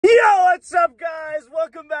What's up, guys?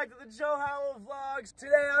 Welcome back to the Joe Howell Vlogs.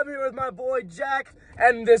 Today I'm here with my boy Jack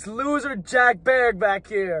and this loser Jack Birkbeck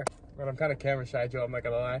here. But I'm kind of camera shy, Joe. I'm not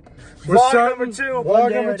gonna lie. Vlog number two.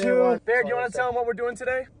 Vlog number two. Berg, you want to tell them what we're doing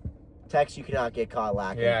today? Text, you cannot get caught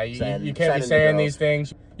lacking. Yeah, you can't be saying these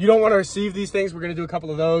things. You don't want to receive these things. We're gonna do a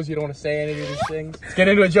couple of those. You don't want to say any of these things. Let's get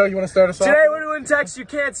into it, Joe. You want to start us off? Today we're doing text you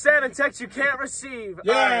can't send and text you can't receive.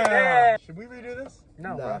 Yeah. Should we redo this?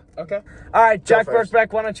 No. Nah. Okay. All right, Jack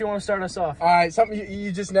Birkbeck, why don't you want to start us off? All right, something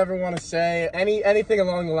you just never want to say. Anything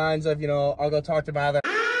along the lines of, you know, I'll go talk to my other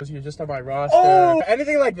you're just on my roster. Oh!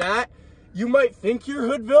 Anything like that. You might think you're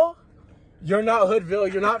Hoodville. You're not Hoodville.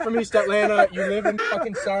 You're not from East Atlanta. You live in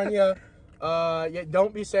fucking Sarnia. Yeah,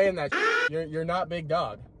 don't be saying that. You're not Big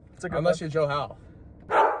Dog. Unless you're Joe Howell.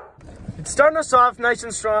 It's starting us off nice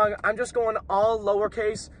and strong. I'm just going all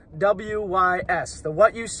lowercase WYS. The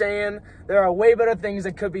what you saying, there are way better things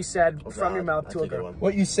that could be said from your mouth to a girl.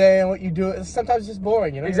 What you say and what you do, it's sometimes just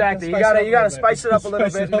boring, you know? Exactly. You gotta spice it up a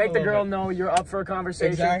little bit, make the girl know you're up for a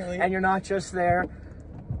conversation. Exactly. And you're not just there.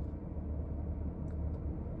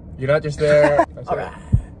 You're not just there. All right.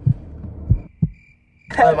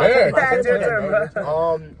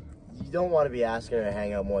 You don't want to be asking her to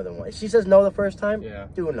hang out more than once. If she says no the first time,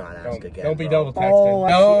 do not ask again. Don't be double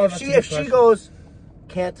texting. If she goes,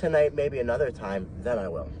 can't tonight, maybe another time, then I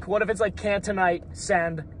will. What if it's like, can't tonight,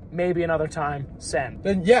 send, maybe another time, send?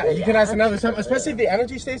 Then yeah, you can ask another time, especially if the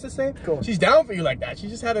energy stays the same. Cool. She's down for you like that. She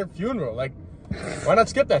just had her funeral. Like, why not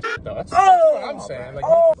skip that shit, though? That's what I'm saying. Like,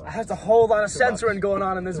 there's a whole lot of censoring going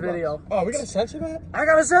on in this video. Oh, we're gonna censor that? I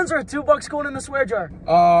gotta censor it. $2 going in the swear jar.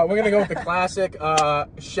 We're gonna go with the classic,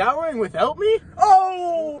 showering without me?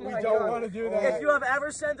 Oh we don't want to do that. If you have ever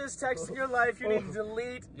sent this text in your life, you need to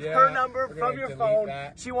delete her number from your phone.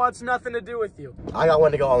 She wants nothing to do with you. I got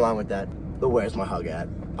one to go along with that. The where's my hug at?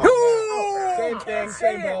 Same thing,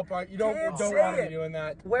 same ballpark. You don't want to be doing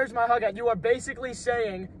that. Where's my hug at? You are basically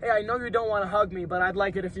saying, hey, I know you don't want to hug me, but I'd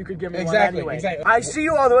like it if you could give me one anyway. Exactly. I see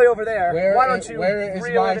you all the way over there. Why don't you where is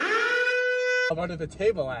my under the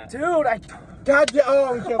table at? Dude, God damn,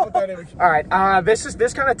 oh, we can't put that in. All right,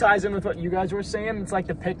 this kind of ties in with what you guys were saying. It's like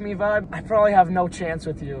the pick me vibe. I probably have no chance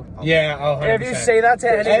with you. Yeah, 100%. If you say that to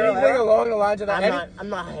anything along the lines of that, I'm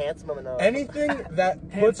not handsome enough. Anything that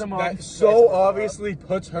so obviously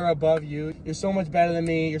puts her above you. You're so much better than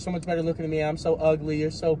me. You're so much better looking than me. I'm so ugly.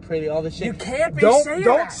 You're so pretty. All this shit. You can't be saying that.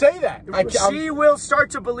 Don't say that. She will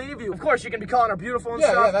start to believe you. Of course, you can be calling her beautiful and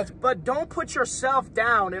stuff. Yeah, but don't put yourself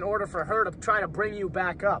down in order for her to try to bring you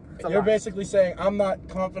back up. You're basically saying I'm not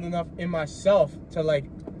confident enough in myself to like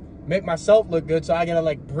make myself look good, so I gotta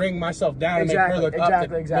like bring myself down and make her look up to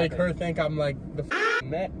make her think I'm like the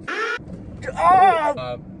man. You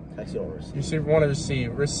want to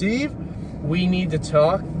receive. We need to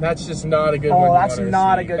talk. That's just not a good one. That's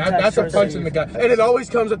not a good text. That's a punch in the gut, and it always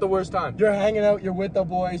comes at the worst time. You're hanging out, you're with the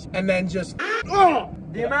boys, and then just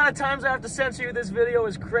the amount of times I have to censor you this video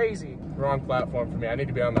is crazy. Wrong platform for me. I need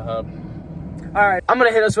to be on the hub. All right, I'm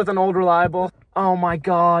gonna hit us with an old reliable. Oh my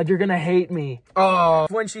God, you're gonna hate me. Oh,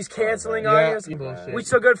 when she's canceling on you. We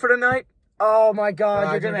so good for tonight? Oh my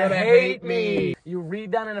God, you're gonna hate me. You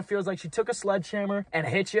read that and it feels like she took a sledgehammer and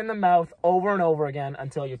hit you in the mouth over and over again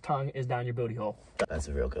until your tongue is down your booty hole. That's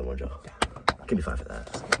a real good one, Joe. Give me 5 for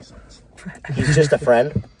that. He's just a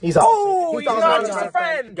friend. He's not just a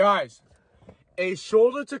friend. Guys, a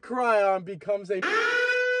shoulder to cry on becomes a...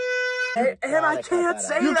 And I can't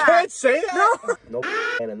say that. You can't say that? No. Nope.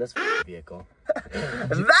 And in this vehicle. That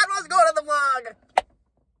was going to the vlog.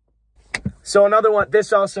 So another one.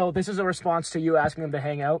 This is a response to you asking them to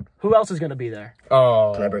hang out. Who else is going to be there?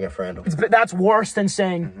 Oh. Can I bring a friend? That's worse than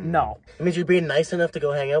saying no. It means you're being nice enough to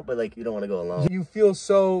go hang out, but like you don't want to go alone. You feel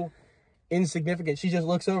so insignificant. She just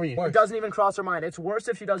looks over you. It doesn't even cross her mind. It's worse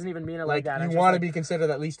if she doesn't even mean it like that. You want to be considered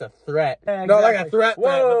at least a threat. Yeah, exactly. Not like a threat.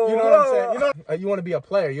 Whoa, you know what I'm saying? You know, you want to be a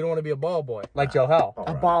player. You don't want to be a ball boy. Like Joe Howell.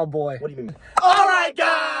 A ball boy. What do you mean? All right,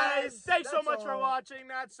 guys. Thanks so much for watching.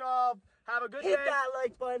 That's all. Have a good day. Hit that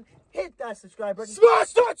like button. Hit that subscribe button.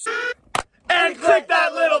 Smash that and click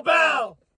that little bell.